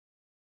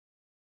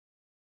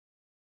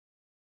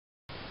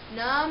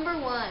Number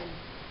 1,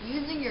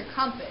 using your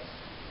compass,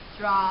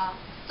 draw a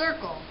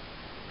circle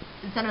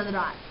in the center of the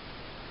dot.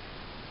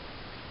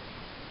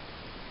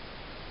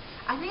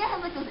 I think it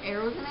has like those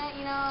arrows in it,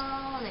 you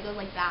know, and it goes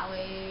like that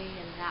way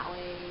and that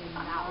way and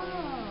that way.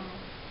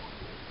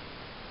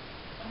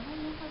 I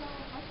don't know how that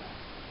will help us.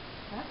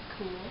 That's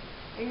cool.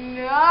 I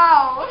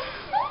know.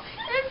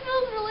 It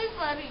feels really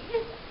funny.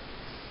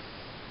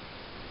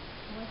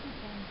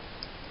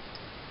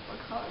 What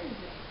color is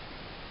it?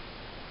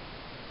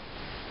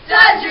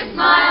 Does your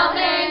smile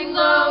hang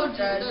low?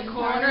 Does the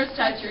corners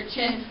touch your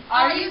chin?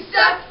 Are you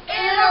stuck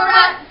in a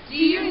rut? Do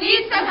you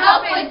need some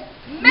help with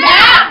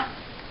math?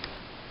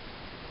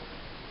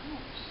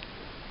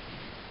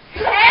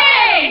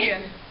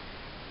 Hey!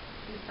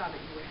 We saw that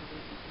you were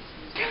having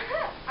issues.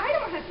 I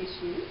don't have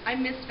issues.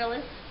 I'm Miss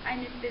Phyllis. I'm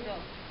Miss Bizzle.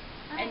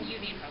 And you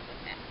need help with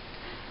math.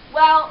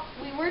 Well,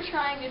 we were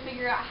trying to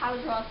figure out how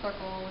to draw a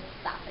circle with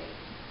that face.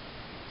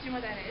 Do you know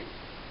what that is?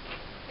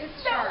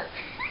 It's No. sharp.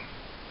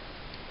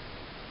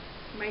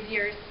 My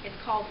dears, it's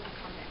called a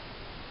compass.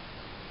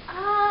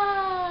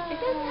 Ah. It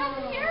doesn't have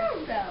any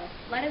arrows though.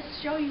 Let us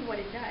show you what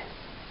it does.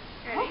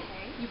 Ready?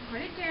 Okay. You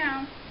put it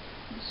down,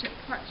 the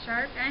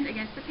sharp end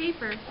against the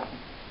paper,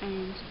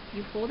 and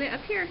you hold it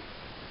up here.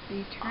 And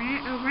you turn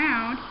it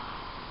around,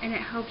 and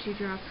it helps you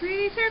draw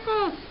pretty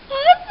circles.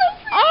 Oh, that's so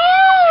pretty.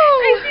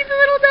 Oh! I see the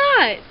little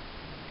dot.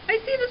 I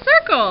see the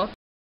circle.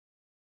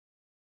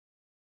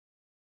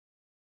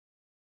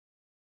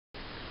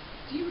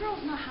 Do you girls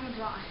know how to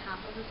draw a half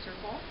of a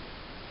circle?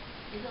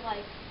 Is it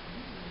like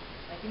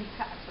when you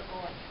cut a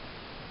circle like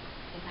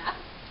in half?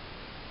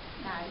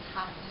 That is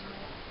half a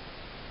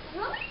circle.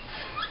 Really?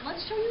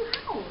 Let's show you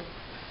how.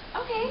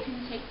 Okay. You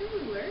can take the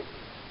ruler.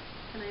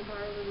 Can I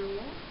borrow the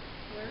ruler?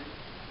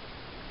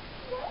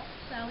 Yes.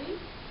 Sally,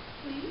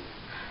 please.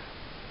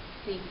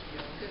 Thank you.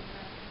 Good.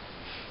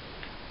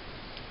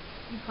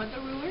 You put the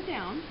ruler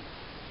down,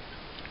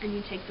 and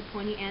you take the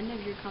pointy end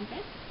of your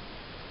compass,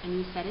 and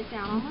you set it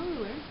down on the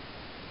ruler.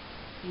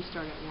 You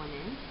start at one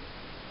end,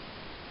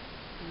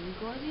 and you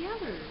go to the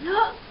other.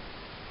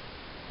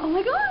 Oh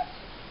my gosh!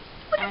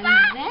 Look at And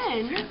that!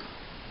 then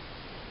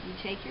you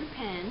take your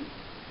pen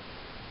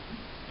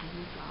and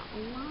you draw a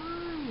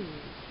line.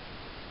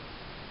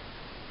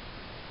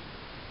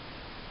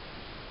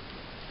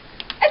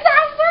 It's a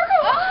half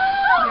circle!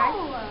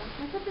 Oh!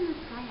 What's up in the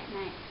sky at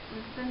night when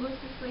the sun goes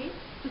to sleep?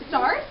 The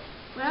stars?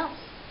 What else?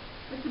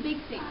 What's the big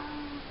thing?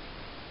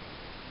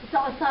 It's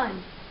not the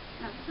sun.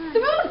 Not the sun. The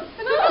moon!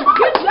 The moon! Oh,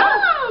 Good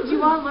job! Do you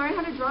want to learn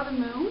how to draw the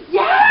moon?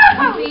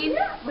 Yeah! Please?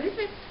 Yeah. What is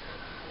it?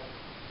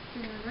 Do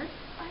you remember?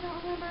 I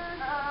don't remember.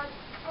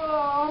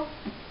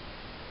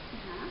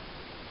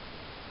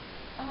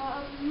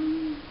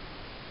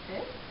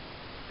 This?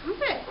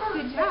 Compass.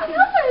 Good It's job. a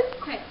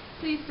compass. Okay,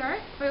 so you start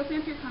by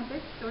opening up your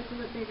compass so it's a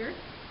little bit bigger.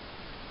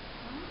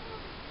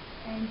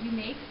 And you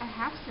make a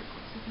half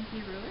circle. So you can see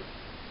a ruler.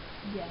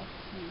 Yes.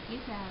 Thank you,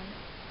 Sally.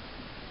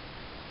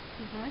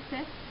 You go like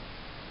this.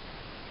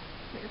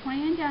 Put your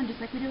pointy end down just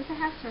like we did with the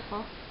half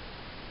circle.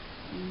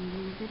 And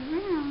move it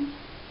around.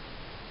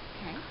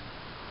 Okay.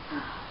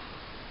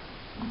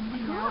 Oh my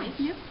And now what gosh.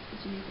 you do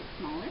is you make it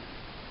smaller.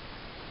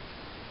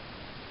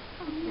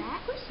 Like that.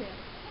 Squish it.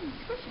 And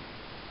squish it.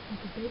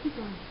 Like a baby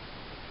bug.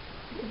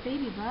 Like a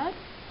baby bug.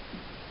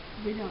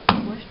 We don't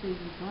squish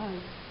baby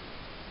bugs.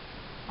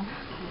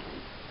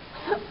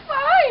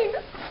 Fine!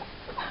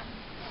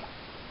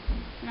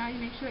 Now you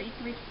make sure that you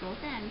can reach both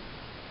ends.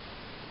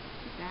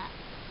 Like that.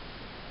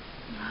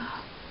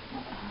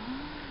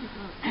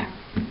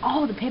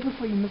 Oh, the paper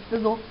for you, Miss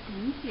Bizzle.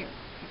 And here.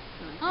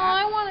 So like Oh,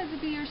 that. I wanted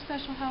to be your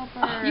special helper.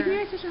 You can be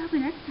our special helper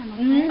next time,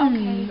 okay?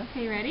 Mm.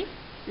 Okay, ready?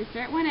 So you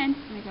start at one end,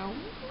 and we go.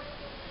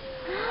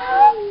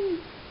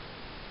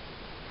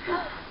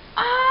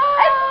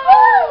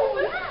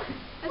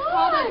 That's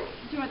called a. Do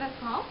you know what that's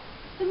called?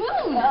 The moon.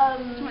 Do you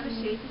know what the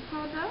shape is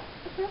called though?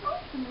 A circle?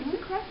 It's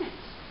a crescent.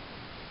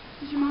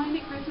 Does your mommy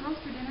make crescent rolls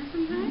for dinner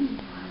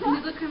sometimes? And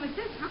they look kind of like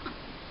this, huh?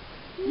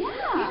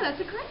 Yeah, that's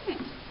a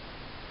crescent.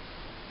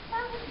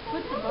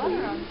 Put the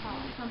butter on top.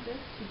 Compass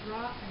to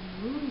draw a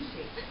moon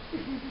shape.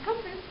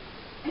 Compass.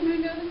 And we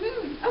know the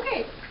moon.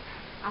 Okay.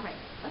 All right.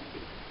 Let's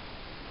see.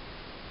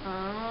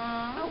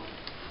 Oh.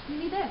 We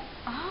need this.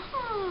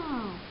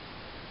 Oh.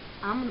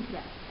 I'm gonna put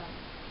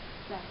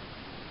that.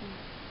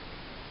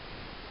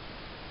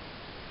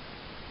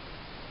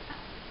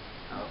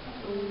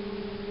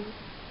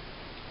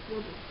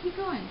 We'll just keep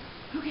going.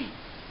 Okay.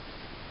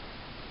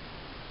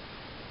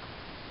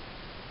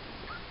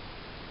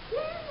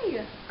 Yay!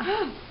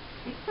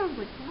 It sounds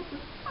like lots of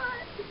fun.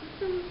 This is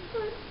so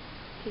fun.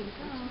 Okay,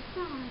 go.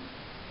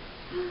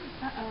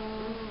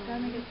 Uh-oh.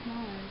 Gotta make it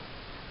smaller.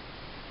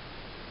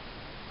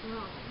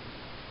 Oh.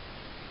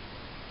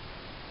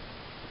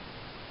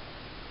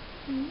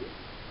 Hmm?